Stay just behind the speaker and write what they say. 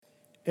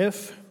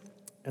If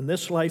in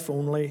this life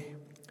only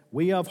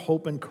we have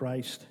hope in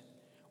Christ,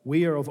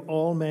 we are of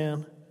all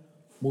men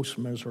most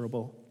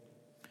miserable.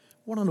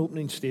 What an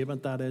opening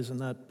statement that is in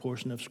that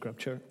portion of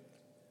Scripture.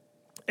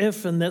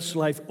 If in this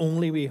life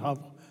only we have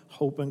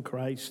hope in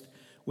Christ,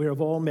 we are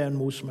of all men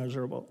most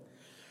miserable.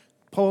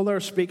 Paul there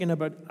is speaking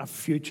about a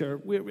future.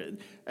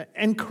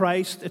 In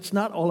Christ, it's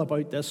not all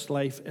about this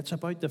life, it's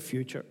about the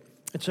future.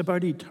 It's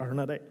about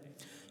eternity.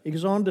 He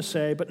goes on to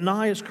say, but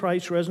now is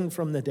Christ risen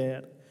from the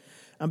dead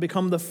and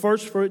become the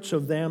firstfruits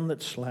of them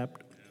that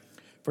slept.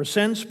 For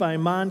since by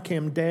man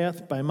came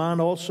death, by man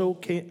also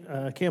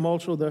came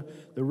also the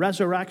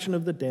resurrection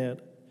of the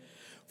dead.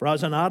 For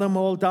as in Adam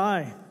all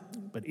die,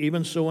 but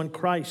even so in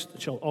Christ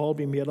shall all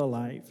be made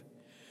alive.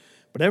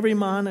 But every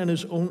man in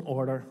his own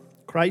order,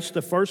 Christ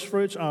the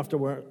firstfruits,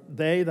 afterward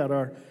they that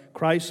are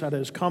Christ at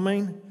his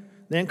coming,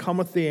 then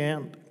cometh the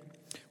end,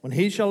 when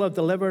he shall have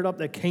delivered up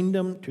the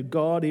kingdom to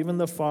God, even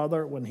the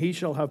Father, when he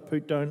shall have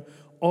put down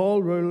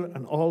all rule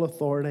and all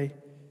authority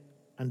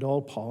and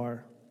all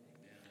power.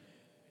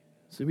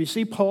 So we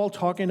see Paul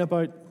talking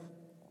about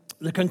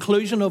the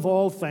conclusion of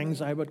all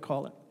things, I would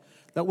call it,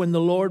 that when the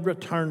Lord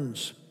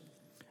returns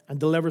and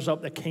delivers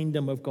up the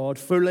kingdom of God,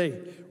 fully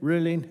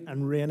ruling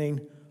and reigning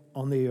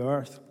on the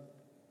earth.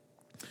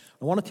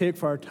 I want to take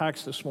for our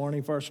text this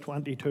morning, verse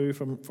 22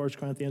 from 1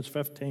 Corinthians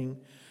 15.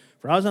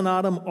 For as in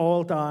Adam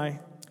all die,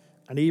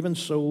 and even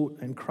so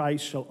in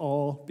Christ shall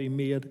all be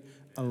made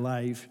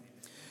alive.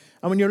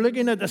 And when you're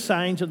looking at the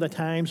signs of the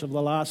times of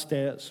the last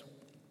days,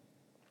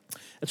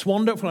 it's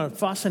wonderful and it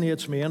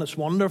fascinates me, and it's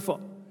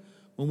wonderful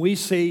when we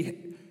see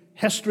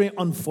history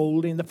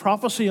unfolding, the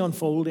prophecy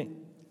unfolding,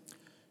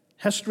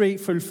 history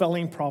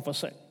fulfilling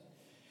prophecy.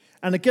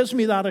 And it gives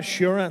me that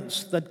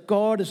assurance that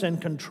God is in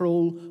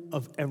control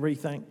of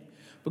everything.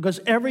 Because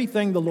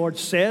everything the Lord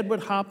said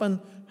would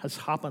happen has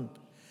happened.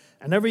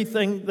 And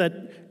everything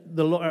that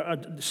the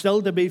Lord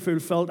still to be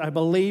fulfilled, I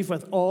believe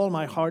with all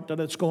my heart that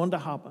it's going to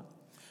happen.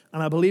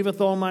 And I believe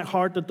with all my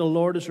heart that the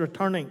Lord is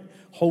returning,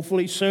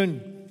 hopefully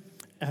soon.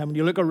 When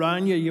you look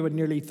around you, you would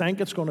nearly think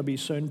it's going to be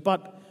soon.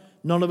 But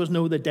none of us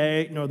know the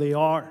day nor the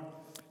hour.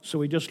 So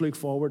we just look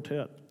forward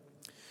to it.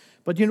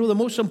 But you know, the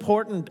most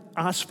important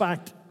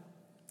aspect,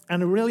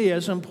 and it really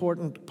is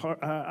important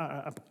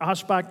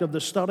aspect of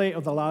the study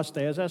of the last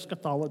days,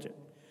 eschatology,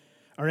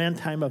 or end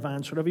time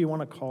events, whatever you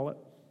want to call it,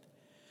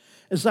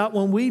 is that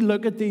when we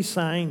look at these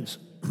signs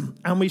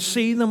and we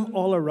see them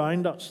all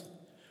around us,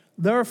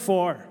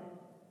 therefore,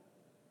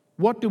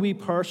 what do we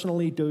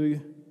personally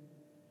do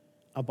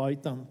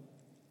about them?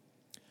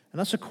 And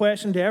that's a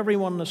question to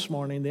everyone this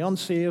morning, the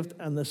unsaved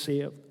and the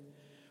saved.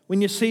 When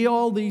you see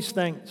all these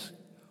things,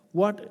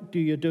 what do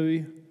you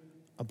do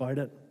about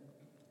it?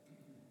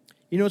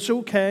 You know, it's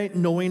okay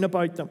knowing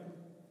about them.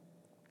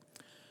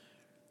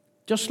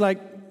 Just like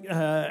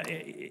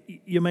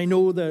you may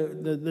know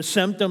the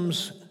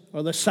symptoms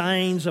or the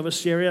signs of a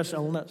serious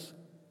illness.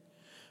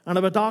 And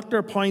if a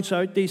doctor points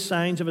out these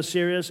signs of a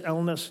serious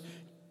illness,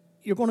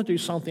 you're going to do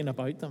something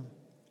about them.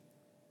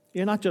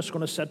 You're not just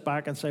going to sit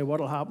back and say,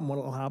 what'll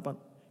happen.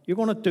 You're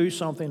going to do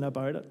something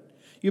about it.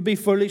 You'd be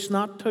foolish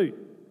not to.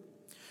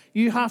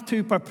 You have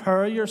to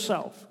prepare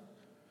yourself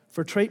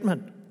for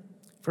treatment,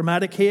 for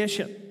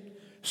medication,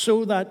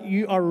 so that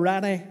you are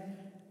ready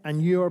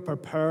and you are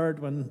prepared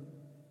when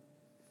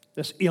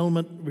this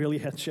ailment really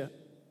hits you.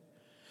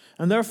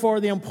 And therefore,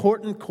 the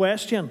important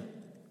question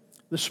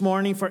this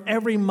morning for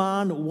every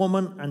man,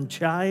 woman, and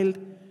child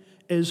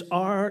is,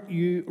 are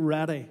you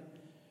ready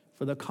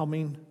for the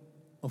coming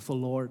of the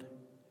Lord?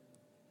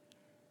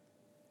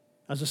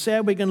 As I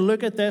said, we can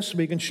look at this,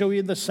 we can show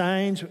you the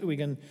signs, we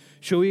can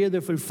show you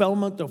the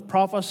fulfillment of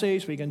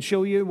prophecies, we can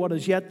show you what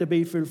is yet to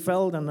be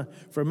fulfilled, and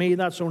for me,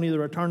 that's only the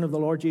return of the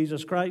Lord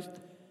Jesus Christ.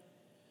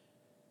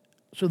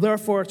 So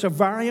therefore, it's a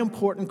very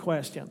important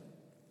question.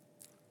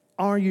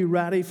 Are you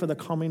ready for the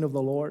coming of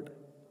the Lord?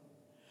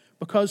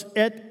 Because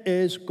it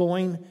is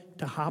going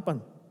to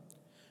happen.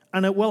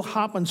 And it will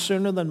happen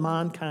sooner than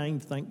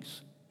mankind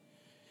thinks.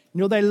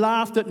 You know, they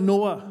laughed at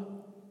Noah.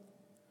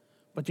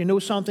 But you know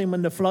something?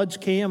 When the floods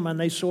came and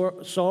they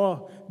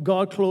saw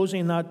God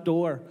closing that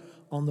door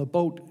on the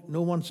boat,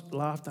 no one's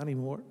laughed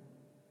anymore.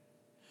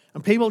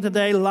 And people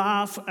today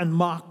laugh and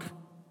mock.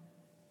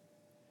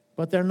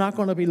 But they're not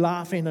going to be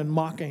laughing and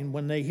mocking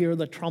when they hear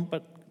the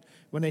trumpet,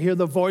 when they hear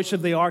the voice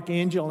of the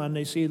archangel and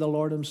they see the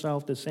Lord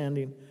himself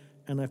descending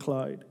in a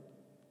cloud.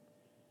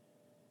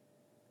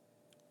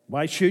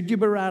 Why should you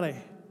be ready?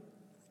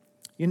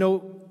 You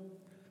know,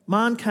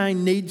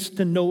 mankind needs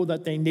to know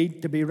that they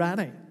need to be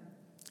ready.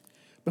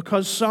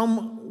 Because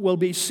some will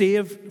be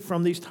saved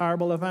from these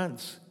terrible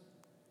events,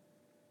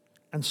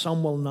 and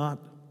some will not.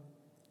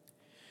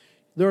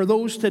 There are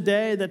those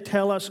today that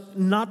tell us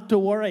not to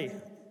worry.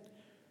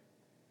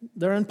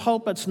 They're in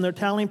pulpits and they're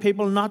telling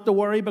people not to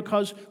worry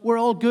because we're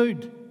all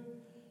good.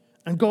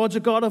 And God's a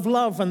God of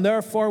love, and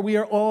therefore we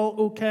are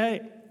all okay.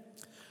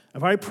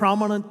 A very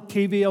prominent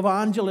TV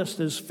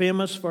evangelist is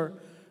famous for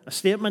a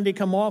statement he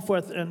came off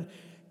with, and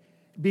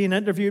being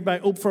interviewed by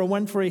Oprah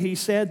Winfrey, he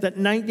said that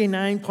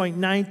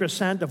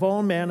 99.9% of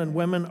all men and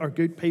women are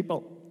good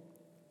people.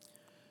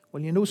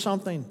 Well, you know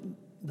something?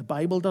 The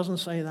Bible doesn't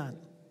say that.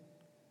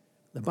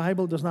 The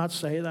Bible does not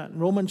say that. In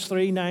Romans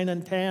 3, 9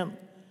 and 10.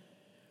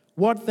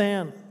 What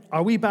then?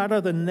 Are we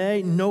better than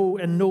they? No,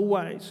 in no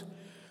wise.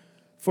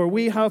 For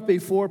we have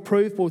before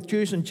proved, both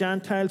Jews and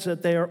Gentiles,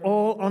 that they are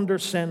all under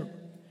sin.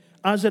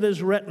 As it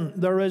is written,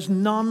 there is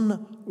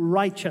none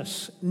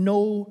righteous,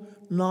 no,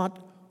 not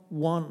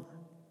one.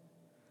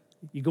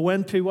 You go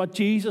into what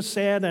Jesus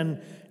said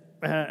and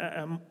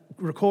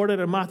recorded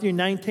in Matthew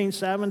 19,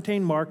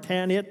 17, Mark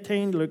 10,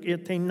 18, Luke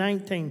 18,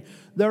 19.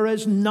 There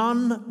is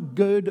none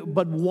good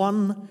but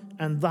one,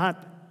 and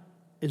that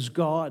is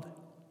God.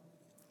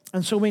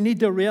 And so we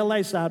need to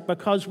realize that,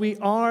 because we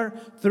are,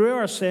 through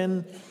our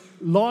sin,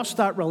 lost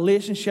that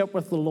relationship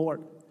with the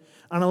Lord.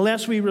 And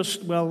unless we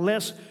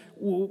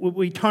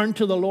turn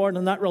to the Lord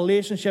and that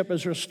relationship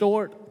is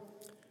restored,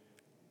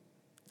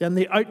 then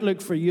the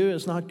outlook for you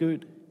is not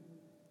good,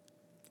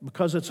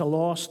 because it's a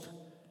lost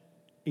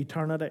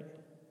eternity.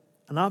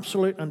 An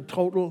absolute and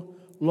total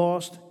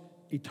lost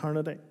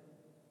eternity.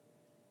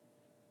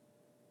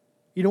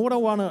 You know what I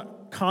want to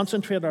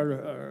concentrate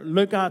or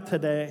look at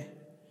today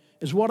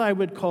is what I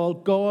would call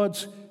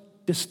God's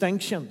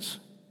distinctions.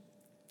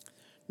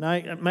 Now,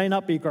 it may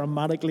not be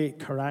grammatically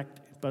correct,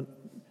 but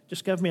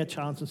just give me a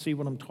chance and see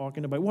what I'm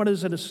talking about. What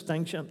is a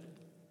distinction?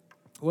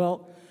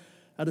 Well,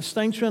 a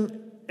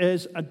distinction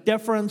is a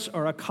difference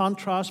or a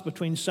contrast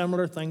between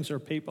similar things or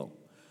people,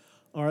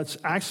 or it's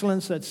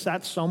excellence that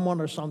sets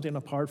someone or something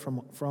apart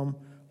from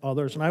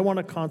others. And I want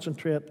to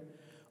concentrate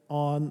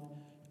on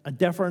a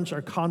difference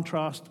or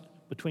contrast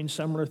between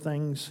similar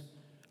things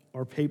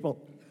or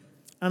people.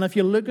 And if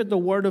you look at the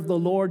word of the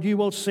Lord, you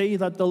will see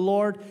that the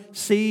Lord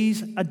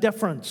sees a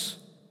difference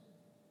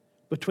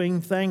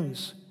between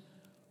things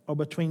or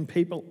between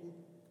people.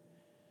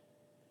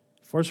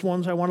 First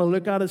ones I want to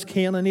look at is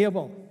Cain and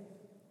Abel.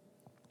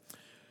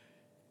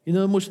 You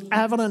know, the most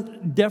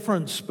evident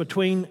difference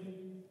between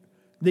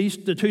the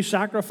two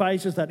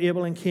sacrifices that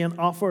Abel and Cain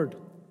offered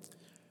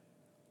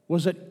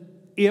was that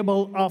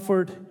Abel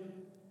offered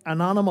an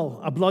animal,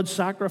 a blood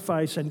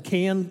sacrifice, and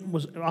Cain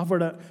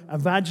offered a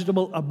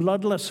vegetable, a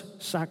bloodless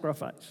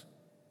sacrifice.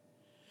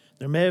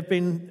 There may have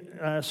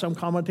been, some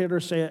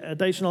commentators say,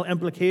 additional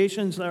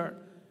implications there.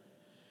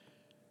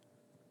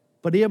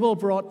 But Abel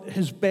brought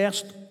his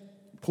best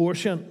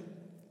portion.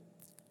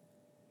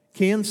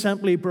 Cain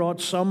simply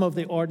brought some of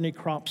the ordinary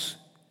crops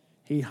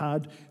he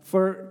had.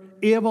 For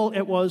Abel,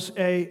 it was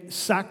a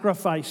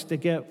sacrifice to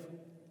give.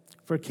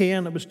 For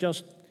Cain, it was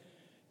just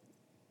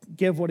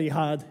give what he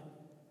had,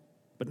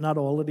 but not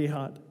all that he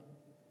had.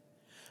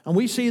 And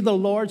we see the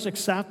Lord's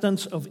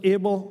acceptance of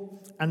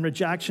Abel and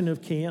rejection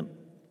of Cain.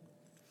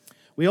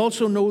 We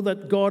also know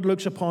that God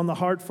looks upon the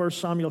heart, 1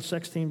 Samuel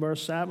 16,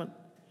 verse 7.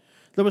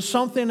 There was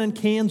something in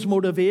Cain's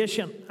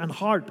motivation and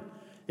heart,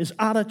 his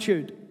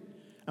attitude,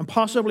 and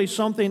possibly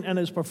something in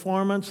his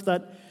performance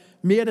that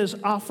made his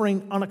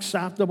offering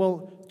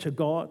unacceptable to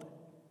God.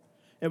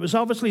 It was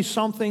obviously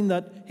something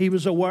that he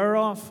was aware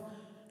of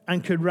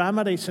and could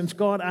remedy, since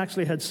God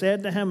actually had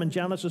said to him in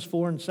Genesis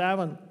 4 and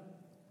 7,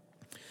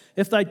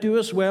 "If thou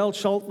doest well,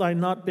 shalt thou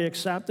not be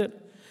accepted?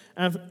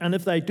 And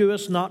if thou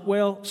doest not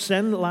well,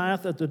 sin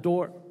lieth at the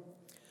door.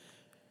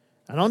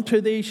 And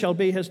unto thee shall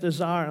be his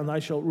desire, and thou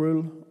shalt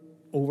rule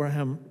over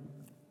him."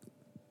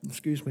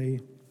 Excuse me.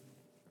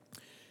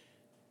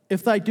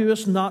 If thou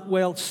doest not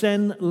well,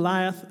 sin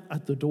lieth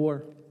at the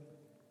door.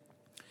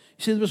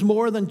 You see, there was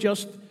more than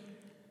just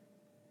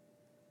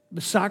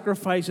the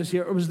sacrifices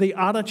here. It was the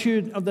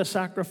attitude of the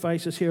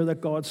sacrifices here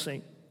that God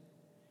seen.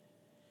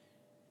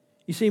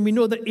 You see, we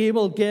know that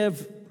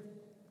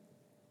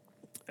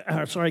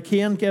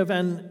Cain gave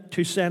in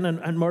to sin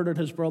and murdered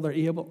his brother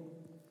Abel.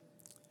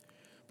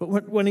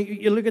 But when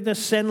you look at this,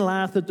 sin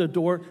lieth at the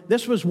door,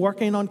 this was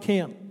working on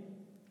Cain.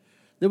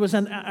 There was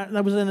an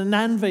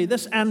envy.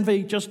 This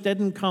envy just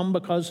didn't come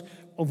because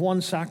of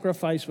one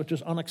sacrifice, which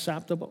was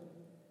unacceptable.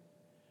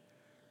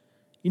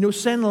 You know,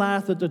 sin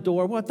lieth at the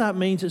door. What that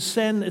means is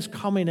sin is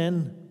coming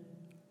in.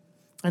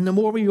 And the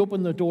more we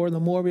open the door, the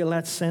more we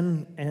let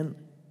sin in.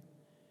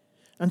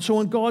 And so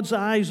in God's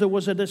eyes, there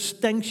was a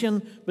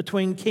distinction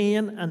between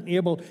Cain and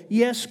Abel.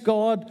 Yes,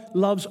 God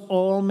loves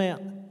all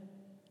men.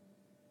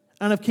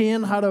 And if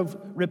Cain had have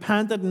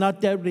repented and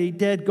not did what he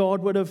did,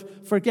 God would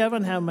have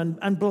forgiven him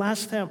and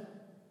blessed him.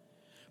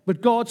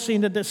 But God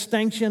seen a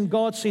distinction,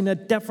 God seen a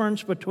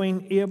difference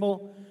between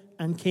Abel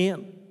and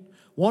Cain.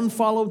 One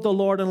followed the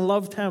Lord and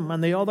loved him,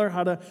 and the other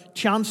had a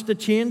chance to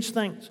change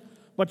things.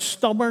 But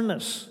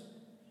stubbornness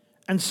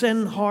and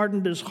sin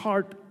hardened his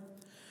heart,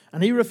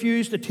 and he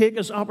refused to take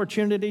his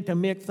opportunity to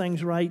make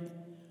things right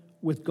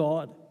with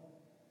God.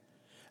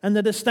 And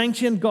the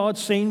distinction God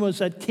seen was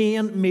that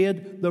Cain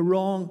made the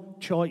wrong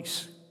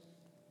choice.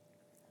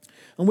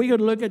 And we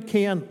could look at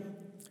Cain,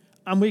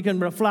 and we can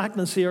reflect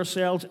and see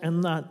ourselves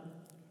in that.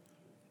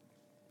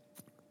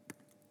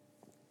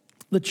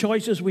 The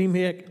choices we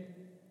make,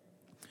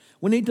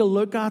 we need to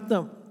look at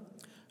them,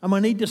 and we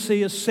need to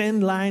see a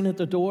sin lying at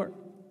the door.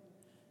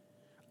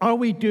 Are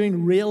we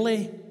doing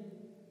really,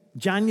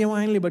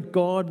 genuinely what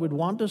God would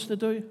want us to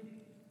do?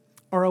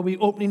 Or are we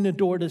opening the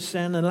door to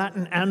sin and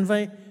letting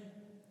envy,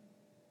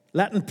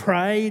 letting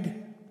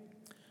pride,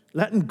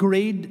 letting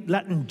greed,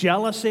 letting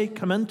jealousy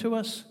come into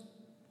us?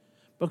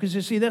 Because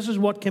you see, this is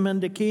what came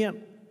into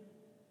Cain.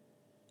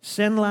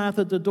 Sin lieth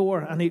at the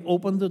door, and he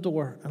opened the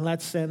door and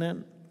let sin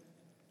in.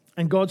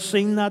 And God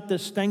seen that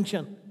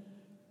distinction.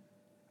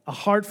 A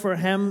heart for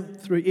him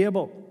through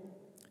Abel,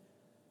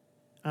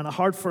 and a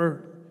heart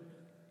for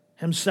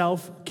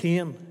himself,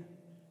 Cain,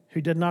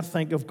 who did not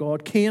think of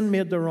God. Cain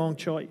made the wrong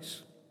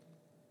choice.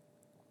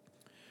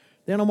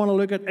 Then I want to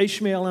look at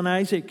Ishmael and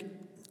Isaac.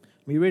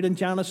 We read in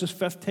Genesis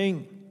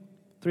 15,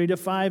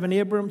 3-5, and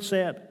Abram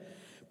said,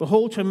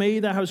 Behold, to me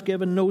thou hast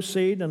given no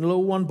seed, and lo,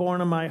 one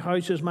born in my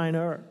house is mine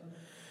heir.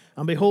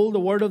 And behold, the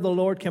word of the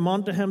Lord came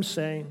unto him,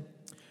 saying,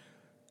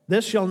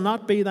 This shall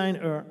not be thine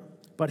heir,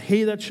 but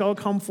he that shall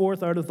come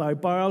forth out of thy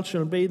bowels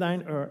shall be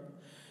thine heir.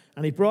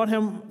 And he brought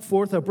him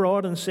forth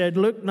abroad and said,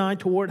 Look now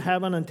toward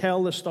heaven and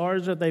tell the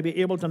stars that they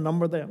be able to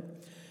number them.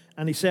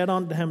 And he said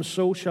unto him,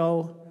 So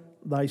shall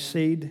thy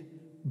seed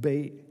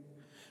be.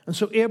 And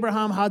so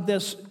Abraham had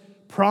this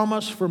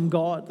promise from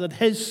God that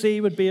his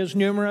seed would be as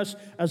numerous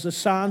as the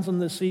sands on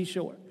the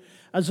seashore,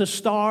 as the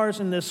stars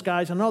in the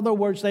skies. In other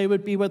words, they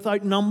would be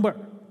without number.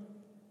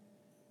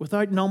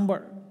 Without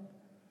number.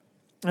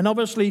 And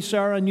obviously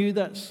Sarah knew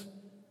this.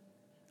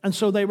 And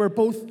so they were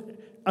both,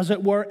 as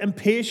it were,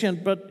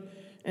 impatient. But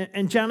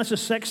in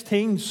Genesis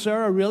 16,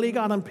 Sarah really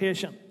got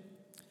impatient.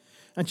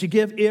 And she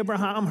gave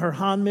Abraham her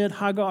handmaid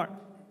Hagar.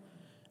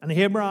 And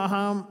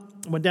Abraham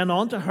went then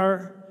on to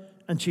her,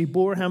 and she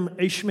bore him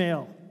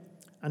Ishmael.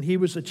 And he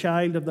was the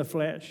child of the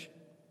flesh.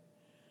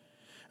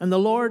 And the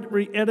Lord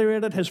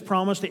reiterated his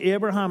promise to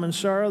Abraham and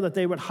Sarah that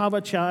they would have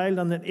a child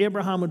and that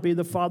Abraham would be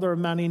the father of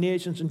many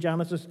nations in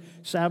Genesis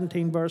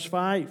 17, verse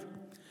 5.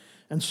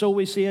 And so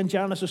we see in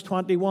Genesis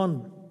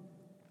 21,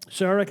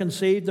 Sarah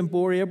conceived and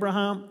bore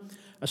Abraham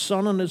a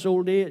son in his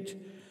old age,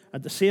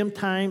 at the set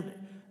time,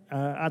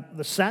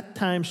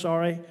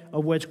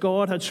 of which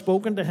God had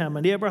spoken to him.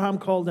 And Abraham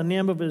called the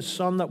name of his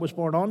son that was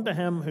born unto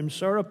him, whom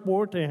Sarah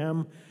bore to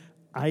him,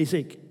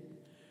 Isaac.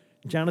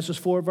 In Genesis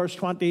 4, verse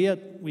 28,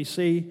 we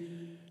see,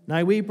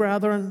 Now we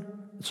brethren,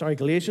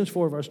 Galatians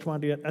 4, verse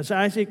 28, as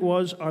Isaac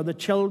was, are the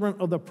children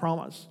of the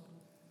promise.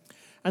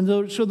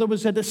 And so there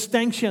was a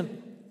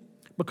distinction.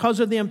 Because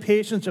of the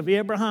impatience of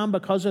Abraham,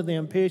 because of the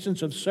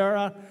impatience of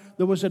Sarah,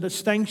 there was a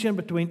distinction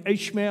between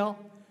Ishmael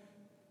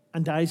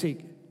and Isaac.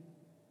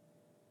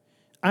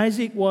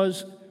 Isaac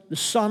was the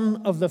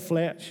son of the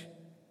flesh.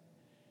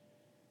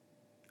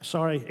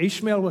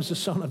 Ishmael was the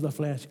son of the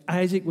flesh.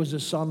 Isaac was the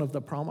son of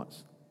the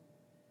promise.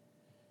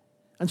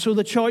 And so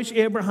the choice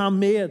Abraham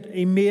made,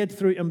 he made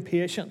through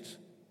impatience.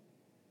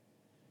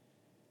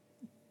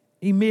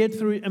 He made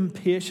through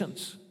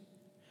impatience.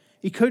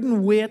 He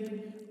couldn't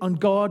wait on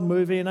God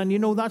moving. And you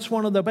know, that's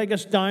one of the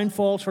biggest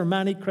downfalls for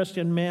many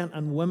Christian men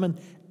and women,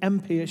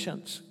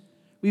 impatience.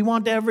 We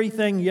want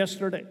everything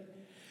yesterday.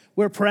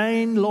 We're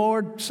praying,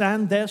 Lord,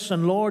 send this,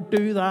 and Lord,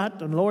 do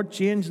that, and Lord,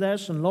 change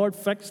this, and Lord,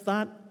 fix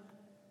that.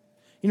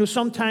 You know,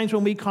 sometimes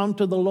when we come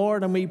to the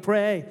Lord and we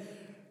pray,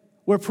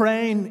 we're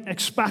praying,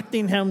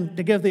 expecting Him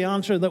to give the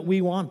answer that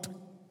we want.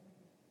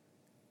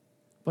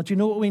 But you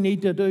know what we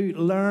need to do?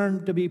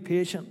 Learn to be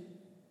patient.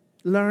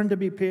 Learn to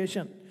be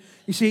patient.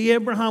 You see,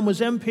 Abraham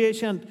was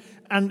impatient,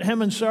 and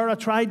him and Sarah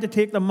tried to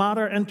take the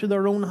matter into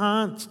their own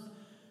hands.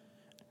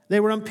 They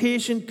were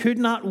impatient, could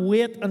not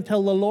wait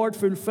until the Lord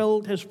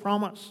fulfilled His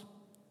promise.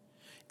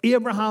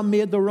 Abraham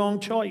made the wrong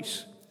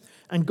choice,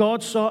 and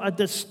God saw a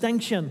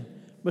distinction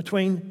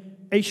between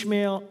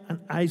Ishmael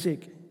and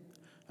Isaac.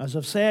 As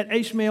I've said,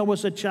 Ishmael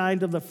was a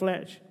child of the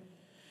flesh,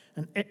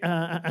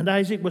 and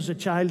Isaac was a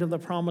child of the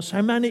promise.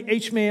 How many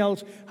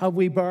Ishmaels have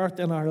we birthed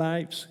in our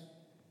lives?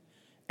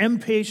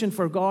 Impatient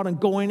for God and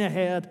going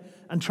ahead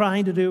and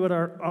trying to do it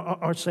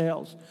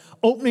ourselves.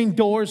 Opening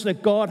doors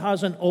that God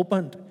hasn't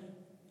opened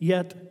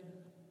yet.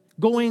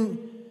 Going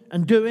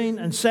and doing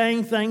and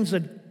saying things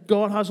that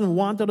God hasn't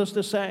wanted us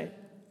to say.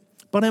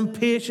 But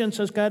impatience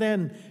has got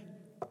in.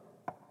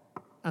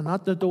 And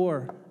at the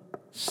door,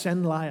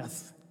 sin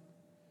lieth.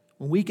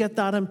 When we get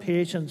that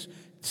impatience,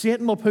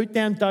 Satan will put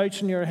them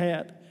doubts in your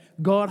head.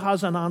 God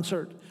hasn't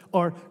answered.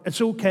 Or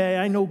it's okay,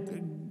 I know.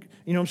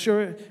 You know, I'm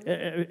sure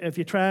if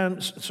you try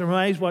and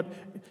surmise what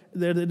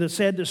they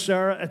said to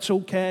Sarah, it's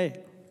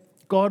okay.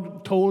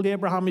 God told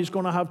Abraham he's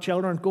going to have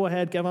children. Go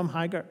ahead, give him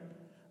Hagar.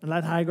 And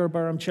let Hagar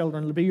bear him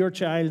children. It'll be your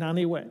child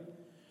anyway.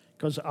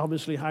 Because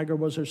obviously Hagar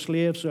was her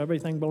slave, so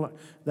everything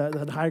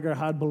that Hagar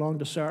had belonged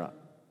to Sarah.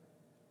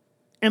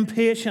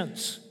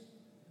 Impatience.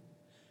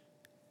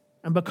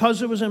 And because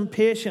there was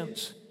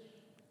impatience,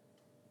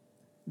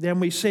 then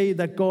we see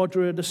that God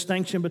drew a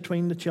distinction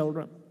between the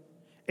children.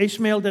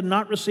 Ishmael did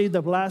not receive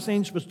the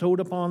blessings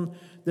bestowed upon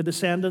the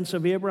descendants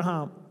of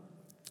Abraham.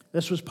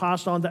 This was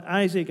passed on to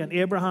Isaac, and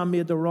Abraham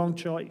made the wrong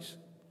choice.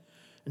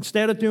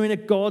 Instead of doing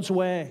it God's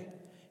way,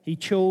 he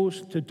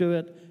chose to do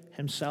it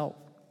himself.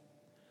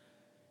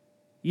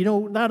 You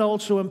know, that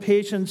also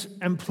impatience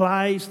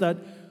implies that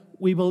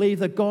we believe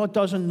that God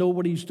doesn't know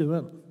what he's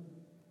doing.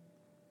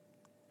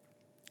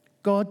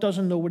 God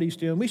doesn't know what he's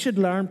doing. We should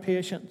learn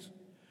patience.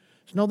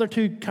 There's another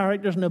two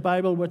characters in the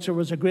Bible which there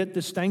was a great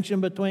distinction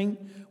between,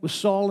 was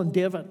Saul and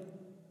David.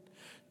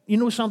 You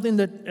know something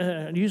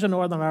that, use a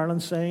Northern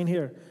Ireland saying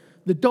here,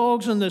 the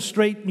dogs in the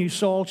street knew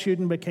Saul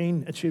shouldn't be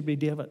king, it should be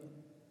David.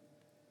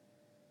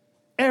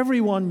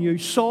 Everyone knew.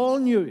 Saul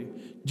knew.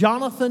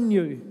 Jonathan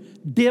knew.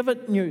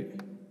 David knew.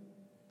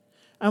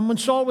 And when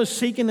Saul was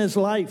seeking his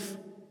life,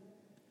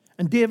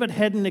 and David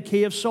hid in the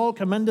cave, Saul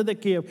came into the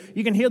cave.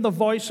 You can hear the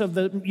voice of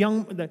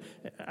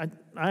I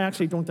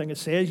actually don't think it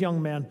says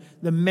young men,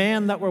 the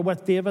men that were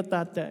with David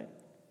that day.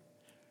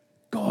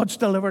 God's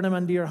delivered him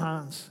into your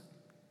hands.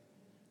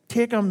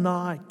 Take him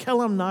now.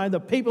 Kill him now. The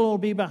people will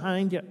be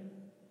behind you.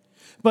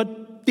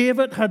 But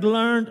David had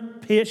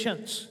learned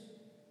patience.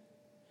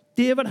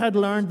 David had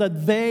learned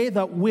that they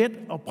that wait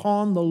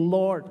upon the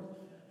Lord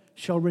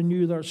shall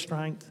renew their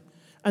strength.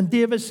 And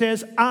David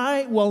says,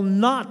 I will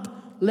not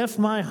lift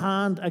my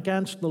hand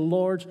against the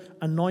Lord's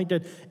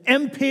anointed.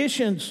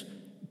 Impatience,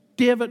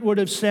 David would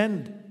have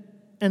sinned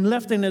in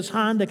lifting his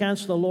hand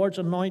against the Lord's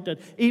anointed.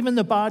 Even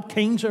the bad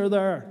kings are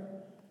there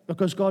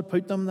because God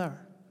put them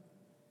there.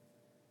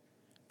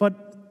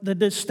 But the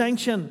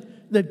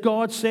distinction that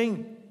God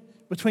seen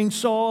between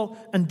Saul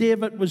and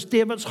David was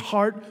David's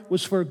heart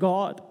was for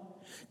God.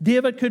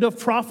 David could have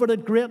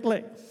profited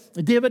greatly.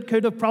 David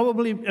could have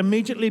probably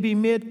immediately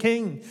been made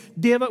king.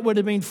 David would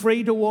have been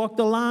free to walk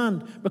the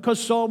land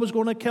because Saul was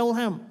going to kill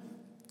him.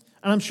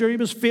 And I'm sure he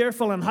was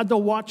fearful and had to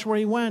watch where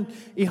he went.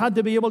 He had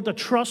to be able to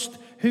trust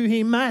who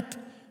he met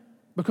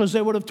because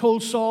they would have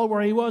told Saul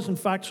where he was. In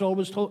fact, Saul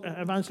was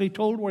eventually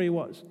told where he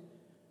was.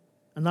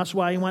 And that's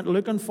why he went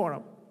looking for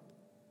him.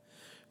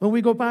 When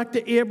we go back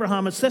to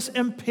Abraham, it's this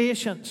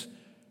impatience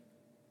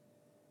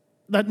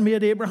that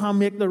made Abraham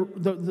make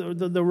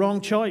the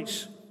wrong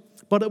choice.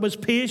 But it was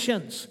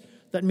patience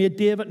that made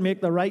David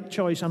make the right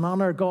choice and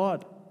honor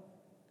God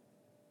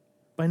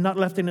by not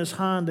lifting his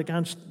hand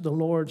against the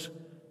Lord's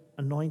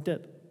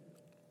anointed.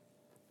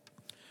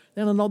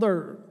 Then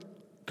another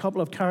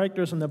couple of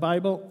characters in the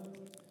Bible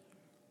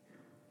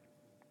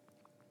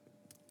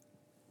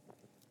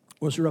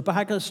was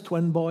Rebekah's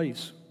twin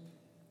boys,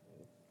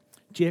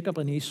 Jacob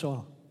and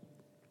Esau.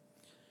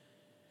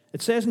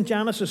 It says in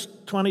Genesis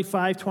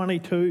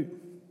 25:22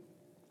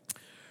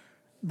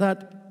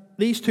 that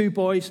these two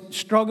boys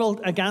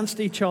struggled against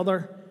each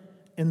other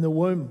in the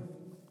womb.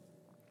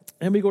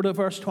 Then we go to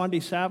verse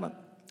 27.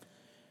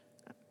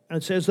 And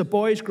it says, the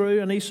boys grew,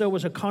 and Esau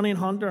was a cunning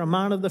hunter, a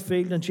man of the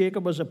field, and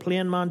Jacob was a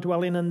plain man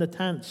dwelling in the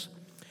tents.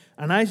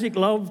 And Isaac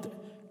loved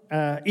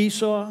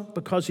Esau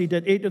because he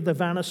did eat of the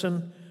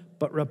venison,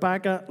 but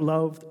Rebekah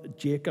loved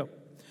Jacob.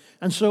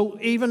 And so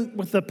even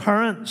with the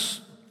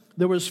parents,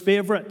 there was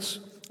favorites.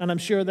 And I'm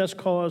sure this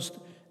caused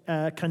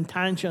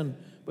contention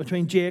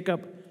between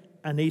Jacob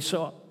and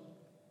Esau.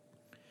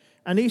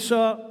 And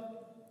Esau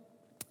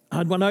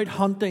had went out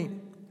hunting,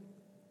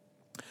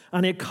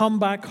 and he had come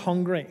back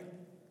hungry.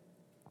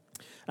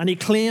 And he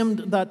claimed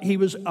that he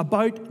was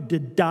about to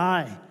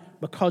die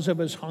because of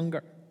his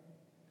hunger.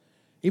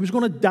 He was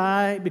going to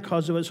die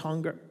because of his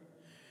hunger.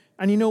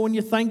 And you know, when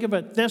you think of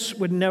it, this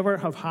would never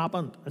have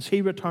happened as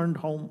he returned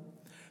home.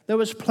 There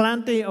was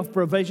plenty of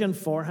provision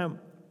for him.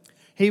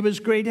 He was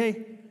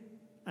greedy,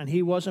 and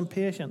he was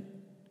impatient.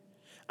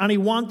 And he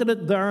wanted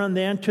it there and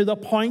then to the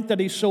point that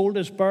he sold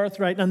his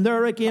birthright. And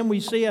there again we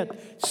see it.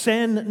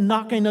 Sin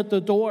knocking at the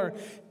door.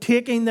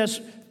 Taking this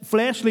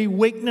fleshly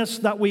weakness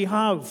that we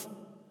have.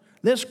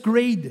 This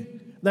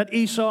greed that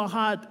Esau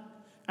had.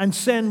 And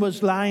sin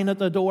was lying at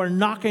the door,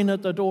 knocking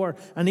at the door.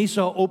 And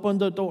Esau opened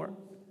the door.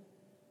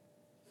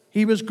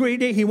 He was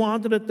greedy. He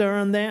wanted it there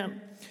and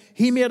then.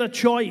 He made a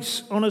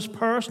choice on his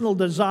personal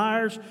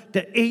desires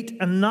to eat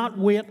and not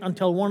wait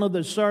until one of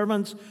the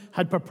servants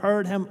had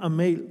prepared him a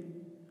meal.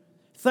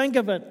 Think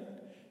of it.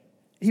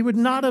 He would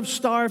not have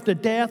starved to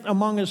death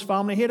among his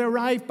family. He'd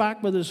arrived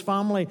back with his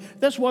family.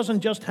 This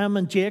wasn't just him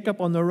and Jacob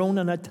on their own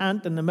in a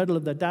tent in the middle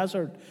of the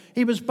desert.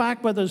 He was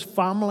back with his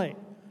family.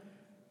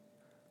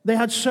 They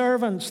had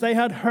servants. They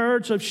had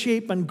herds of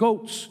sheep and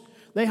goats.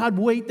 They had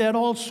wheat. They had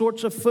all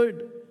sorts of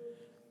food.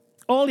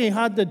 All he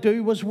had to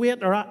do was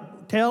wait or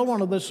tell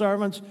one of the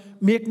servants,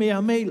 make me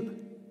a meal.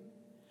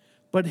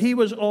 But he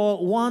was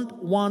all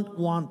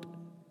want.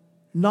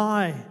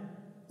 Now.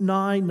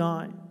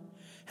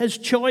 His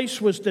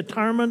choice was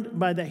determined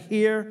by the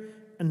here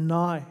and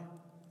now.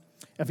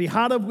 If he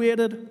had have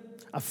waited,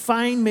 a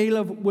fine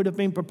meal would have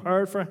been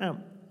prepared for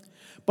him.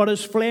 But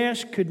his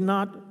flesh could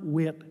not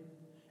wait.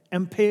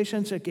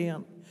 Impatience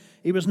again.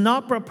 He was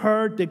not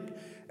prepared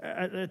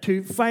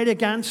to fight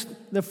against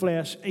the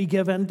flesh. He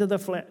gave in to the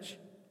flesh.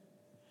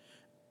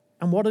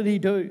 And what did he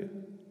do?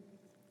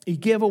 He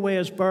gave away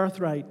his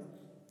birthright.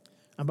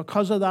 And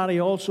because of that, he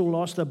also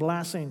lost the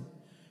blessing.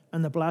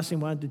 And the blessing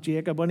went to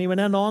Jacob. When he went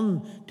in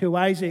on to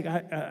Isaac,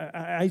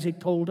 Isaac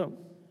told him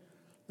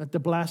that the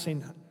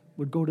blessing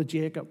would go to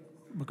Jacob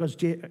because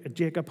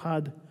Jacob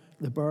had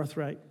the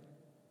birthright.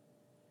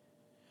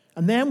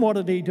 And then what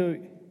did he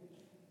do?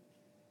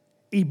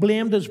 He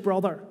blamed his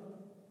brother.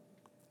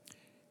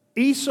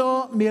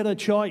 Esau made a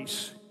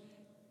choice,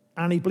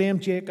 and he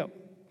blamed Jacob.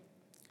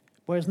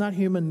 Boy, isn't that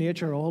human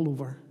nature all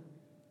over?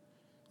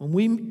 When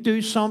we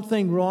do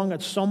something wrong,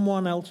 it's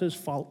someone else's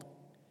fault.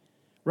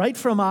 Right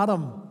from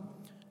Adam,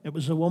 it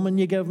was the woman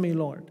you give me,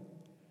 Lord.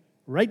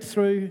 Right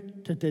through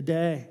to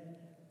today,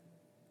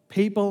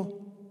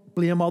 people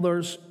blame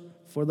others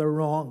for their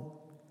wrong.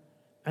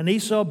 And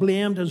Esau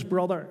blamed his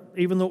brother,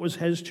 even though it was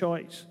his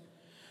choice.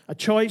 A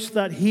choice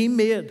that he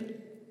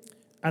made.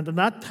 And at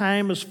that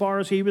time, as far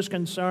as he was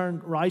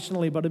concerned,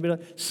 rationally, but if he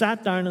had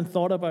sat down and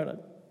thought about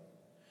it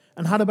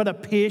and had a bit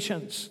of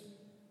patience,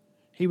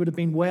 he would have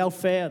been well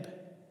fed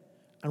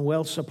and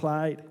well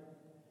supplied.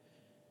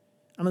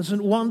 And isn't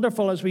it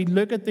wonderful as we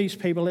look at these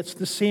people? It's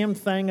the same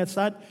thing. It's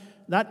that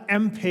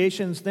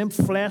impatience, them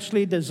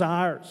fleshly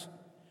desires,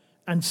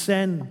 and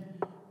sin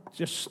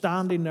just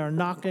standing there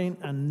knocking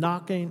and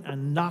knocking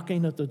and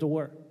knocking at the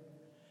door.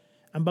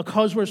 And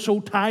because we're so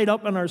tied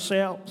up in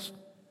ourselves,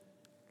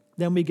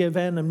 then we give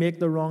in and make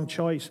the wrong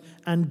choice.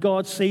 And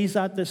God sees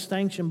that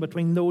distinction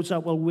between those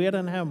that will wait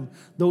on Him,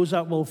 those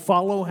that will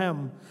follow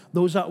Him,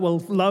 those that will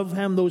love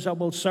Him, those that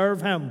will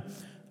serve Him,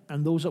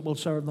 and those that will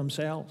serve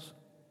themselves.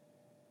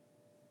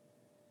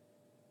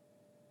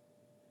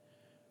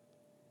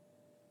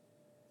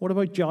 What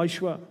about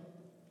Joshua?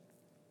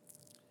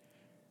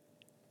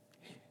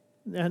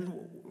 And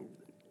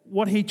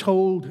what he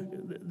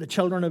told the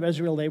children of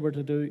Israel they were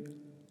to do.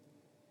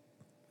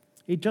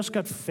 He just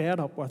got fed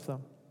up with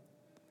them.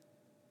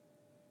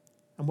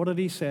 And what did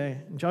he say?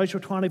 In Joshua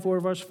 24,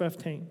 verse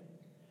 15.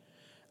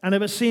 And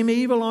if it seem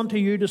evil unto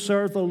you to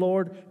serve the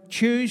Lord,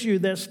 choose you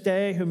this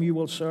day whom you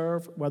will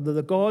serve, whether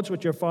the gods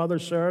which your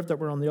fathers served that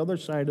were on the other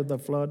side of the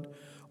flood,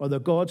 or the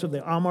gods of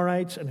the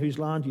Amorites in whose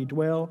land you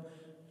dwell.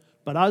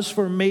 But as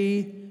for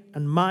me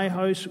and my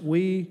house,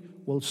 we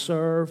will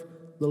serve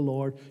the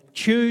Lord.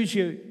 Choose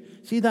you.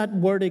 See that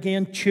word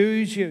again,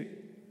 choose you.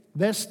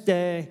 This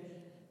day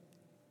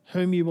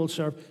whom you will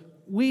serve.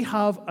 We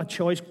have a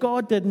choice.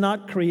 God did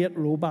not create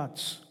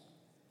robots.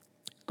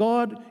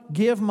 God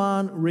gave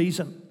man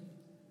reason.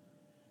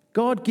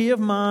 God gave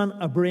man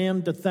a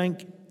brain to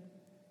think.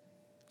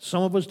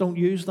 Some of us don't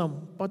use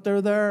them, but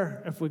they're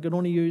there if we could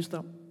only use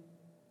them.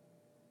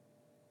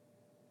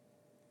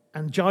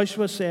 And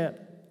Joshua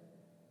said,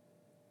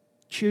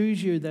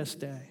 choose you this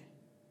day.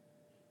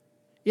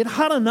 You'd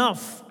had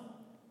enough.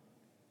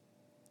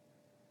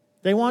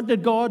 They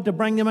wanted God to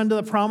bring them into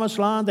the promised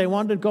land. They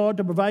wanted God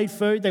to provide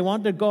food. They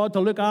wanted God to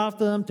look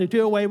after them, to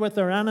do away with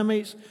their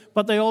enemies.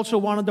 But they also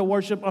wanted to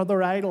worship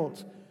other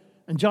idols.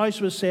 And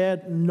Joshua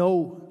said,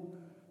 no,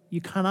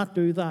 you cannot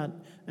do that.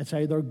 It's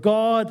either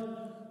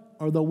God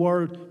or the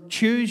world.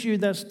 Choose you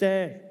this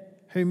day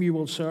whom you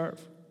will serve.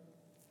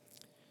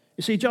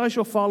 You see,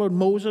 Joshua followed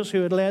Moses,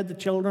 who had led the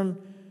children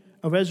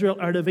of Israel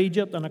out of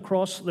Egypt and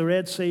across the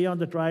Red Sea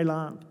onto dry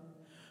land.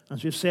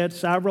 As we've said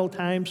several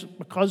times,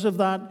 because of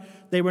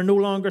that, they were no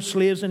longer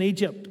slaves in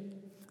Egypt.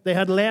 They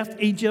had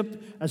left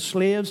Egypt as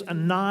slaves,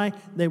 and now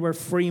they were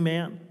free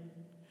men.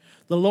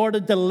 The Lord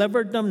had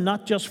delivered them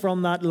not just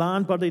from that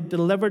land, but He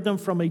delivered them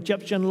from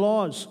Egyptian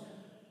laws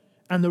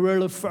and the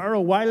rule of Pharaoh.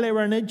 While they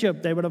were in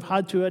Egypt, they would have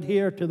had to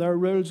adhere to their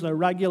rules, their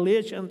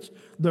regulations,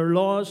 their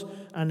laws,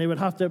 and they would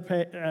have to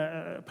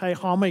pay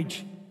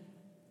homage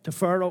to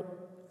Pharaoh.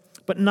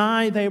 But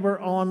now they were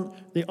on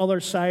the other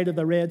side of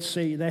the Red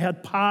Sea. They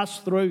had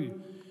passed through,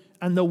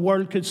 and the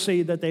world could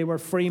see that they were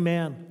free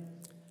men,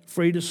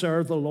 free to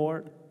serve the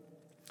Lord.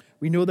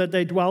 We know that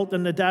they dwelt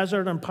in the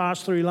desert and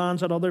passed through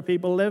lands that other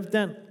people lived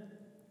in.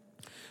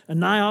 And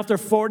now, after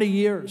 40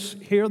 years,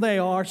 here they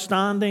are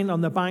standing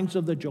on the banks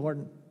of the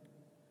Jordan.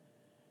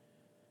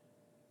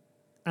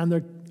 And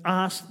they're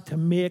asked to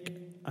make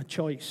a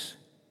choice.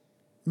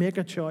 Make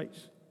a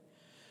choice.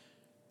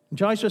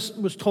 Joshua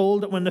was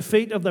told that when the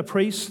feet of the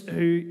priests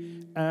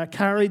who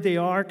carried the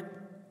ark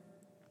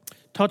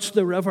touched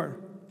the river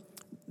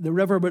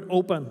would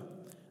open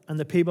and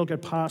the people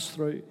could pass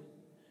through.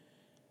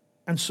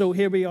 And so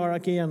here we are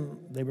again.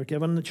 They were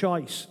given the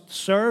choice.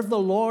 Serve the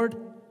Lord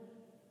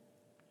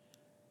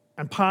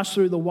and pass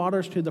through the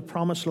waters to the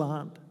promised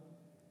land.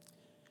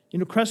 You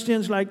know,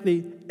 Christians like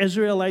the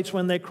Israelites,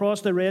 when they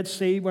crossed the Red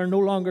Sea, were no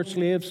longer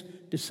slaves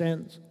to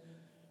sin.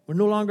 We're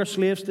no longer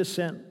slaves to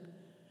sin.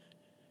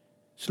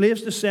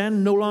 Slaves to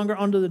sin, no longer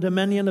under the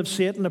dominion of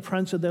Satan, the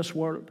prince of this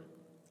world.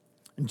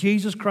 And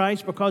Jesus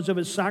Christ, because of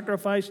His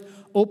sacrifice,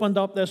 opened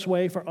up this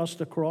way for us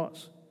to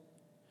cross.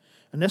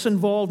 And this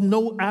involved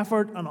no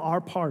effort on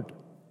our part,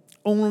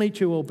 only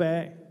to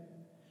obey.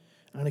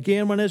 And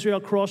again, when Israel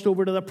crossed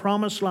over to the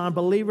promised land,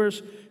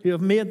 believers who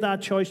have made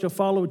that choice to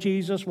follow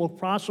Jesus will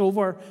cross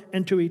over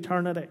into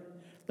eternity,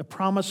 the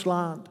promised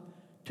land,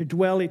 to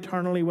dwell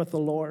eternally with the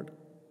Lord,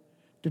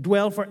 to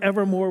dwell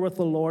forevermore with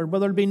the Lord, where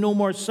there'll be no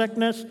more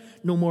sickness,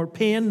 no more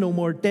pain, no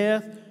more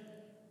death,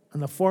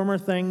 and the former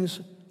things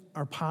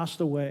are passed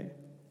away.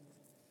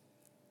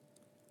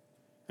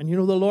 And you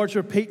know, the Lord's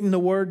repeating the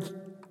words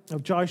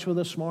of Joshua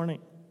this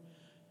morning.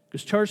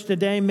 Because church,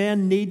 today,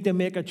 men need to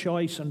make a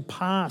choice and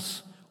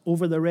pass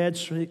over the Red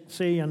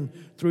Sea and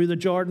through the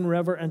Jordan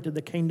River into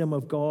the kingdom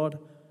of God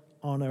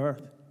on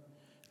earth.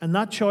 And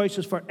that choice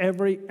is for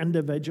every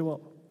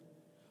individual.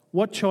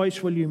 What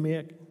choice will you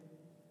make?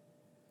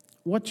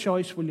 What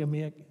choice will you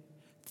make?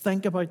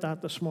 Think about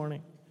that this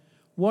morning.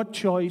 What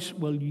choice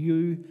will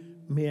you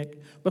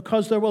make?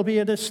 Because there will be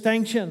a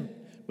distinction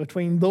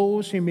between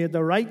those who made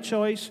the right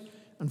choice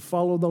and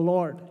followed the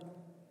Lord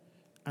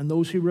and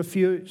those who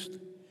refused.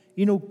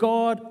 You know,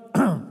 God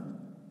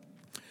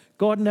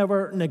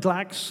never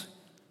neglects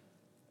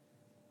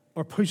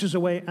or pushes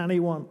away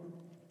anyone.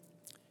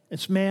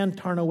 It's men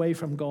turn away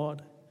from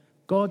God.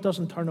 God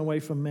doesn't turn away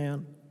from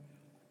men.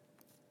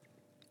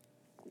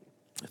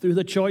 Through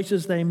the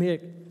choices they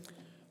make,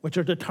 which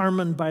are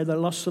determined by the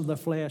lusts of the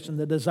flesh and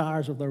the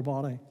desires of their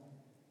body.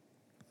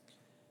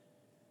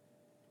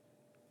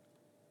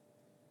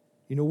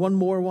 You know, one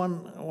more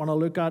one I want to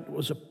look at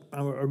was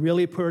a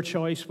really poor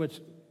choice,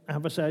 which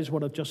emphasizes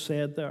what I've just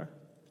said there.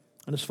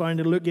 And it's found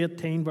in Luke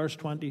 18, verse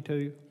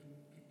 22.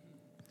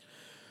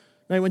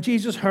 Now, when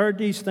Jesus heard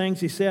these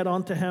things, he said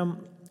unto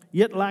him,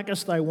 Yet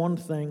lackest thou one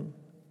thing.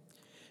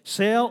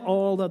 Sell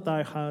all that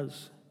thou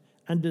hast,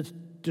 and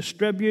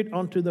distribute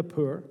unto the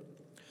poor,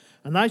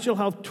 and thou shalt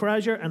have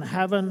treasure in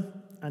heaven,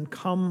 and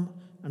come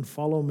and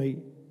follow me.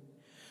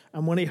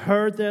 And when he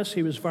heard this,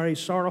 he was very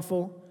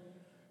sorrowful,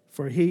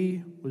 for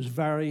he was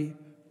very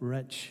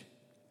rich.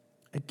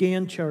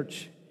 Again,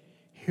 church,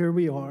 here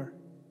we are.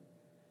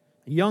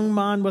 A young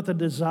man with a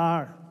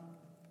desire,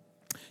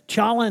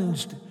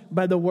 challenged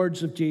by the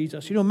words of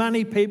Jesus. You know,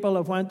 many people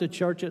have went to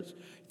churches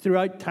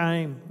throughout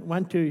time,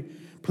 went to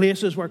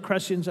places where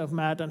Christians have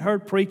met and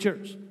heard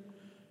preachers.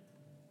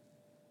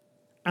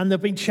 And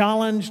they've been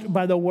challenged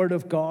by the Word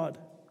of God.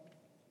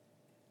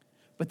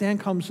 But then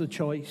comes the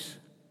choice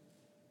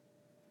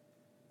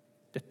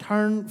to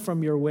turn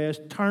from your ways,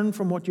 turn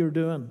from what you're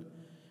doing,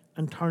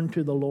 and turn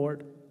to the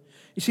Lord.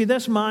 You see,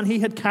 this man, he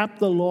had kept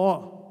the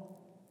law,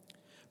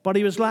 but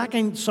he was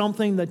lacking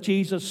something that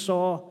Jesus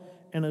saw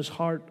in his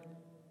heart.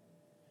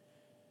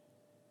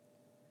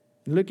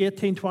 In Luke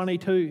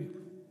 18:22,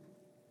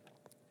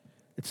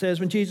 it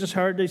says, When Jesus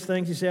heard these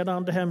things, he said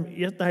unto him,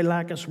 Yet thou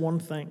lackest one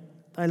thing.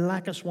 Thou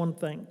lackest one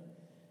thing.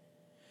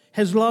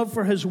 His love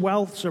for his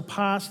wealth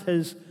surpassed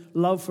his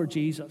love for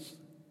Jesus.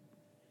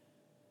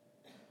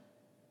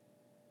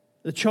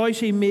 The choice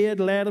he made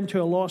led him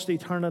to a lost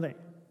eternity.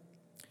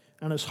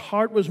 And his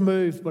heart was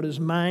moved, but his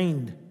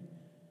mind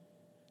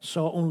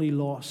saw only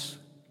loss.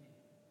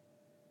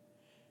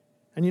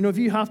 And you know, if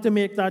you have to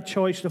make that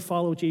choice to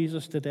follow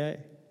Jesus today,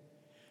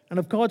 and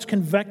if God's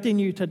convicting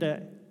you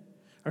today,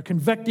 or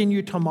convicting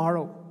you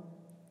tomorrow,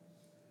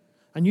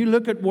 and you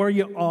look at where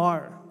you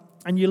are,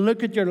 and you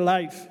look at your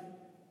life,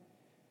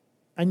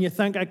 and you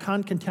think, I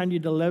can't continue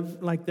to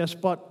live like this,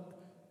 but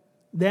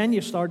then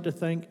you start to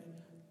think,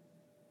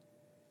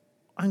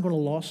 I'm going to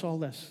lose all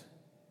this.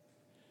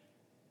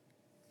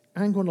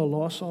 I'm going to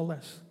lose all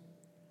this.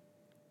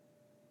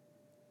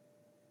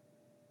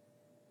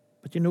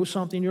 But you know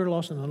something? You're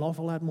losing an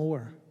awful lot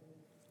more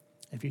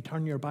if you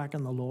turn your back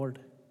on the Lord.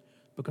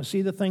 Because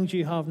see, the things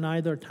you have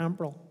now, they're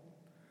temporal.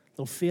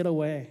 They'll fade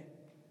away.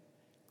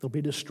 They'll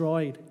be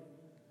destroyed.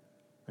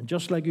 And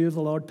just like you,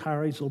 the Lord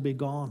tarries, they'll be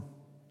gone.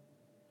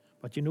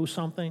 But you know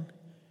something?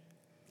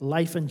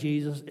 Life in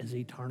Jesus is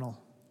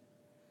eternal.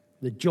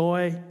 The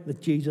joy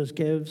that Jesus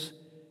gives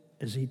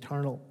is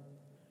eternal.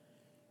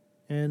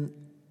 In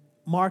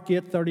Mark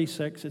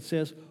 8:36, it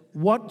says,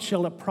 What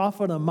shall it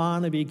profit a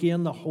man if he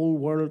gain the whole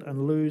world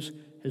and lose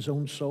his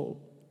own soul?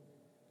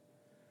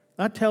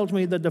 That tells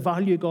me that the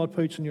value God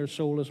puts in your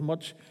soul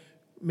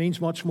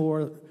means much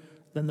more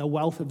than the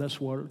wealth of this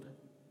world.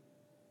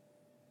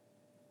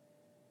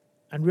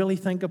 And really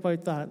think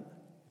about that.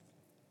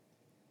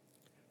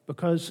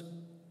 Because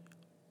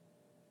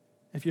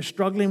if you're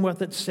struggling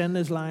with it, sin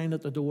is lying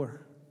at the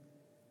door.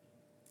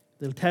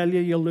 They'll tell you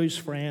you'll lose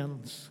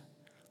friends.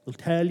 They'll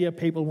tell you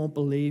people won't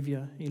believe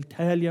you. He'll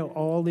tell you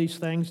all these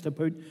things to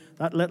put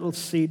that little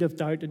seed of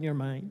doubt in your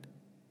mind.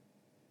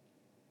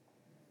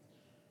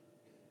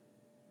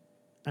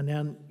 And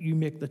then you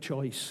make the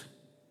choice.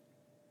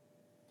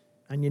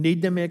 And you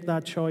need to make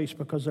that choice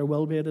because there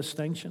will be a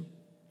distinction.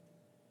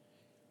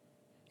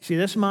 See,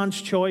 this man's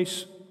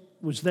choice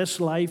was this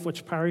life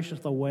which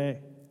perisheth away.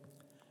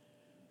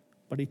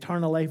 But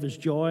eternal life is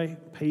joy,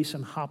 peace,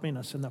 and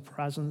happiness in the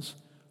presence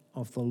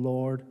of the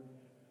Lord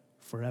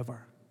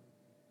forever.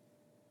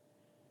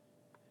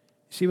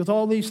 See, with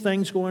all these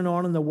things going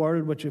on in the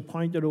world, which we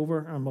pointed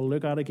over, and we'll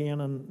look at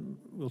again, and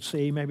we'll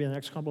see maybe in the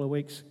next couple of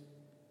weeks.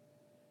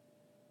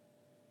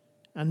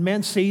 And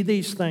men see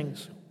these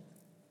things.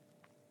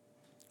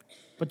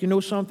 But you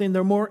know something?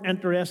 They're more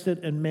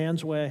interested in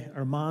man's way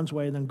or man's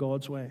way than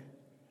God's way.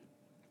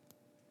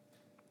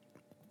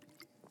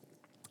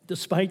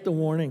 Despite the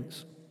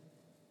warnings.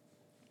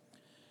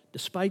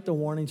 Despite the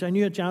warnings. I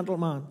knew a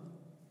gentleman,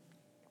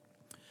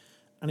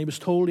 and he was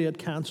told he had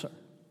cancer.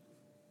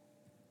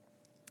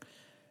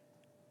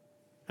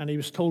 And he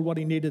was told what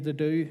he needed to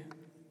do,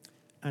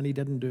 and he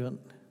didn't do it.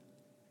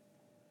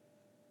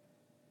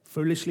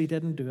 Foolishly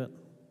didn't do it.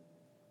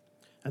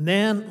 And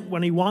then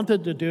when he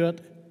wanted to do it,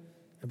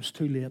 it was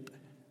too late.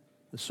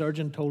 The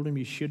surgeon told him,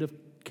 you should have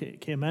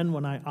came in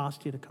when I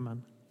asked you to come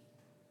in.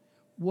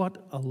 What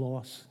a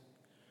loss.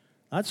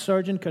 That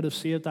surgeon could have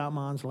saved that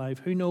man's life.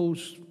 Who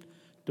knows?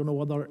 Don't know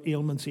what other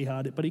ailments he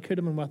had, but he could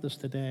have been with us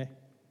today.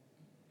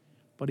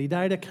 But he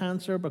died of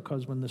cancer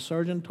because when the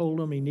surgeon told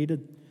him he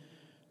needed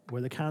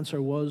where the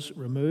cancer was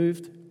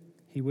removed,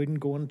 he wouldn't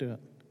go and do it.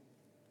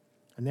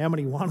 And then when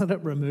he wanted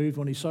it removed,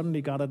 when he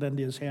suddenly got it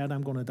into his head,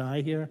 I'm going to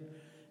die here,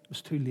 it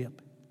was too late.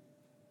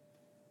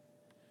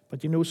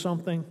 But you know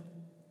something?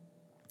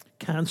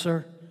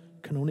 Cancer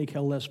can only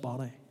kill this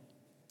body.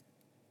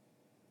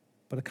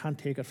 But it can't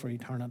take it for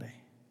eternity.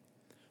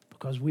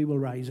 Because we will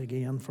rise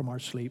again from our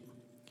sleep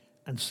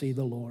and see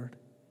the Lord.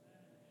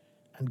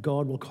 And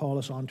God will call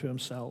us onto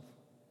himself.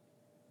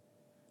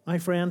 My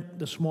friend,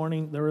 this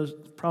morning, there is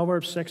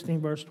Proverbs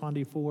 16, verse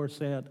 24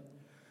 said,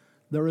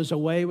 there is a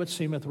way which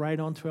seemeth right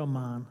unto a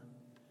man,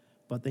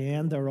 but the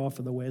end thereof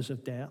are the ways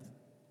of death.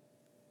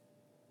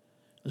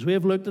 As we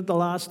have looked at the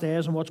last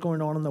days and what's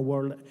going on in the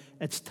world,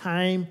 it's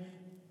time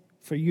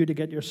for you to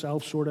get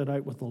yourself sorted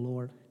out with the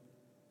Lord.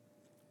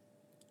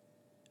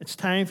 It's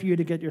time for you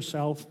to get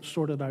yourself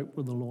sorted out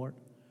with the Lord.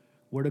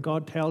 Word of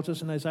God tells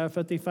us in Isaiah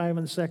 55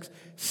 and 6,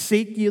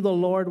 seek ye the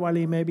Lord while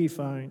he may be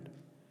found.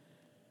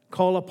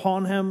 Call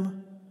upon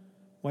him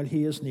while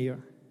he is near.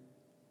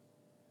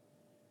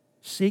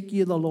 Seek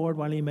ye the Lord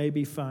while he may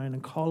be found,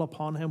 and call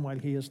upon him while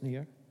he is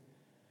near.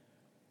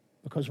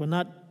 Because when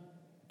that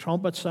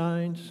trumpet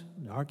sounds,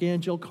 the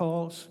archangel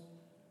calls,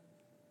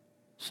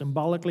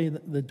 symbolically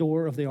the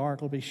door of the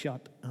ark will be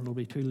shut, and it'll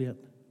be too late.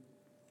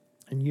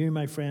 And you,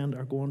 my friend,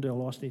 are going to a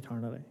lost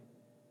eternity.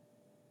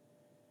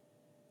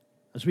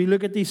 As we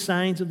look at these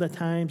signs of the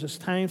times, it's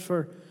time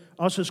for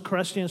us as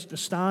Christians to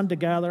stand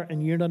together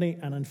in unity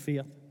and in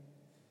faith.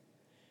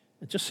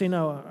 I've just seen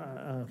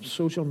a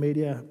social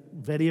media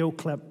video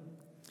clip.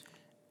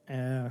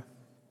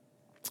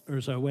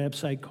 There's a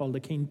website called the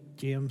King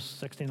James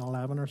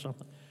 1611 or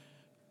something.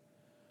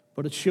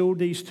 But it showed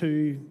these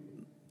two,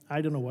 I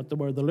don't know what they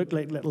were. They looked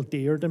like little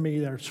deer to me.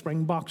 They're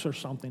springboks or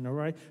something, all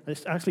right?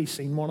 I've actually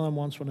seen one of them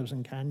once when I was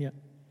in Kenya.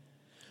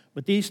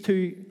 But these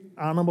two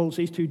animals,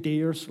 these two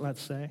deers,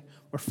 let's say,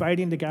 were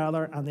fighting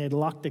together, and they had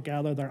locked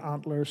together their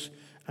antlers,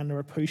 and they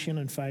were pushing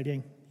and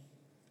fighting.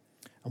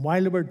 And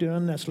while they were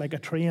doing this, like a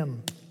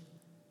train,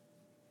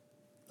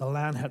 the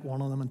lion hit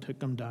one of them and took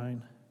them down.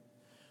 And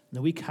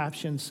the wee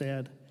caption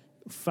said,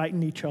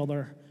 fighting each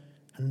other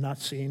and not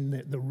seeing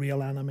the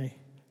real enemy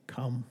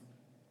come.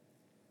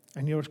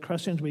 And you know, as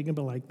Christians, we can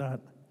be like that,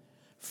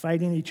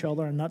 fighting each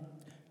other and not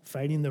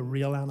fighting the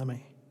real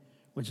enemy,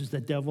 which is the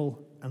devil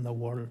and the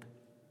world.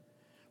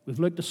 We've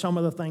looked at some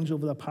of the things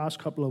over the past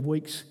couple of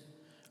weeks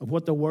of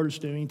what the world's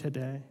doing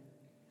today.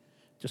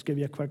 Just give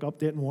you a quick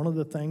update. And one of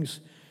the things,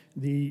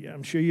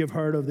 I'm sure you've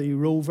heard of the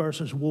Roe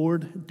versus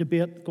Wade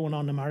debate going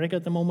on in America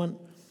at the moment.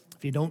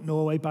 If you don't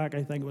know, way back,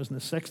 I think it was in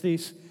the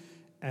 60s,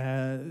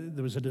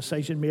 there was a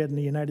decision made in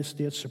the United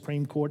States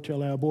Supreme Court to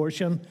allow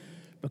abortion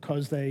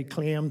because they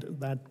claimed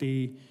that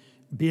the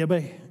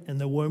baby in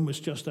the womb was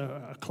just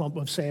a clump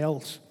of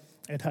cells.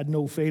 It had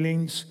no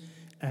feelings.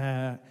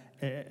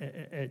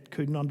 It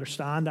couldn't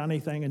understand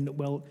anything. And,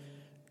 well,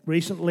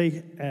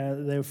 recently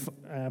they've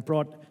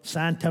brought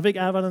scientific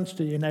evidence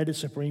to the United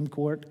Supreme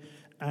Court,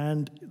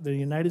 and the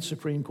United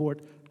Supreme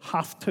Court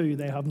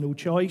they have no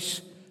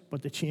choice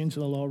but to change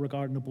the law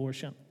regarding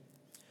abortion.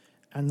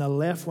 And the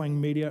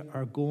left-wing media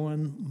are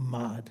going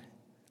mad.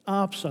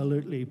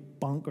 Absolutely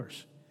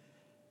bonkers.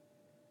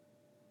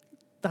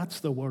 That's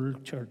the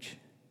world, church.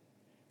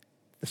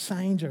 The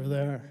signs are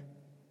there.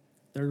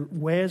 They're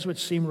ways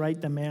which seem right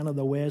to men are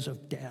the ways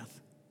of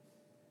death.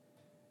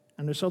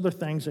 And there's other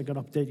things I could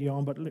update you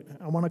on, but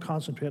I want to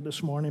concentrate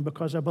this morning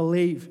because I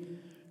believe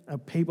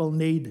people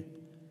need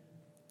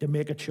to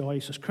make a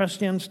choice as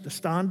Christians, to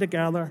stand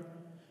together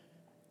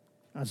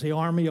as the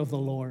army of the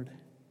Lord.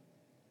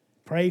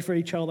 Pray for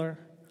each other,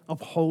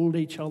 uphold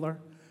each other,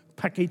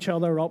 pick each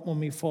other up when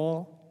we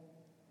fall.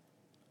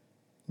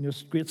 And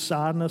there's great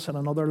sadness, and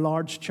another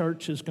large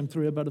church is going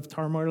through a bit of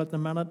turmoil at the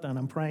minute, and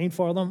I'm praying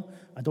for them.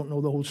 I don't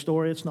know the whole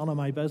story. It's none of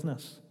my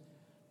business.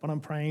 But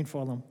I'm praying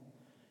for them.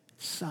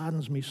 It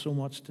saddens me so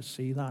much to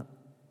see that.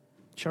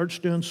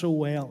 Church doing so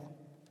well,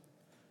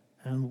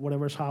 and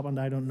whatever's happened,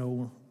 I don't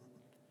know.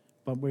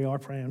 But we are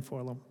praying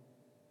for them.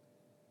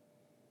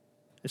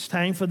 It's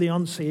time for the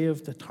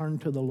unsaved to turn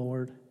to the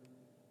Lord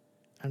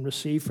and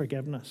receive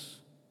forgiveness.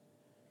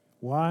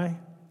 Why?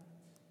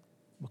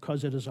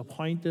 Because it is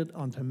appointed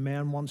unto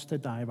men once to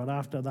die, but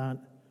after that,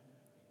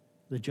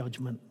 the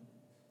judgment.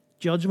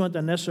 Judgment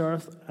in this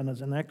earth and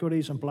its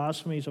iniquities and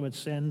blasphemies of its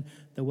sin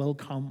that will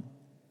come.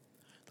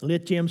 The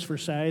late James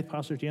Forsyth,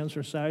 Pastor James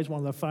Forsyth, one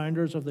of the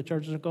founders of the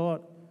Churches of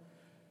God,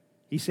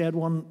 he said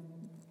one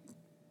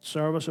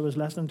service I was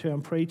listening to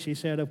him preach, he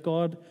said, if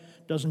God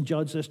doesn't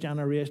judge this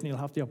generation, he'll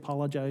have to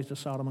apologize to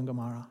Sodom and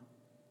Gomorrah.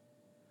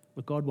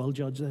 But God will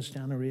judge this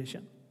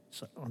generation,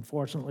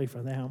 unfortunately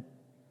for them.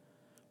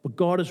 But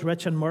God is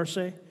rich in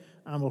mercy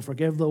and will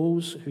forgive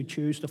those who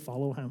choose to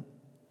follow him.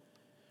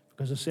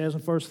 Because it says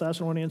in 1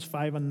 Thessalonians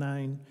 5 and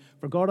 9,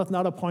 "For God hath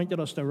not appointed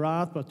us to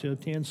wrath, but to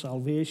obtain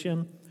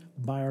salvation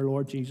by our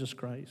Lord Jesus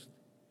Christ."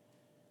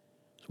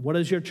 So what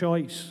is your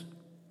choice?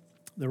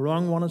 The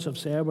wrong one, as I've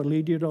said, will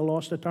lead you to a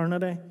lost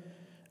eternity.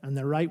 And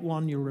the right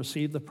one, you'll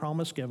receive the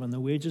promise given. The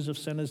wages of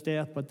sin is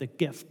death, but the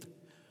gift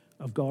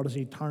of God is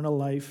eternal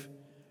life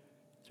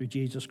through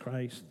Jesus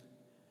Christ.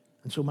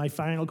 And so my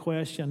final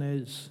question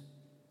is,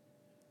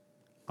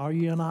 are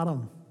you in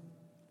Adam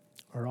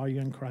or are you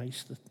in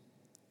Christ?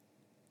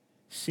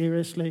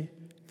 Seriously,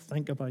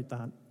 think about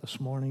that this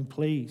morning,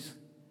 please.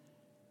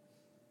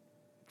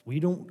 We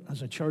don't,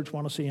 as a church,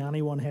 want to see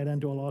anyone head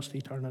into a lost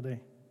eternity.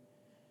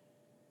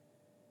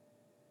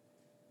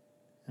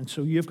 And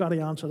so you've got to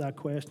answer that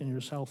question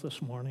yourself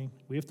this morning.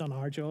 We've done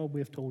our job.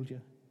 We've told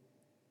you.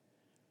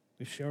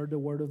 We've shared the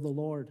word of the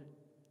Lord.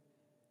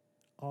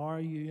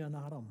 Are you in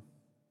Adam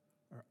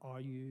or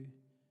are you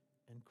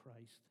in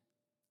Christ?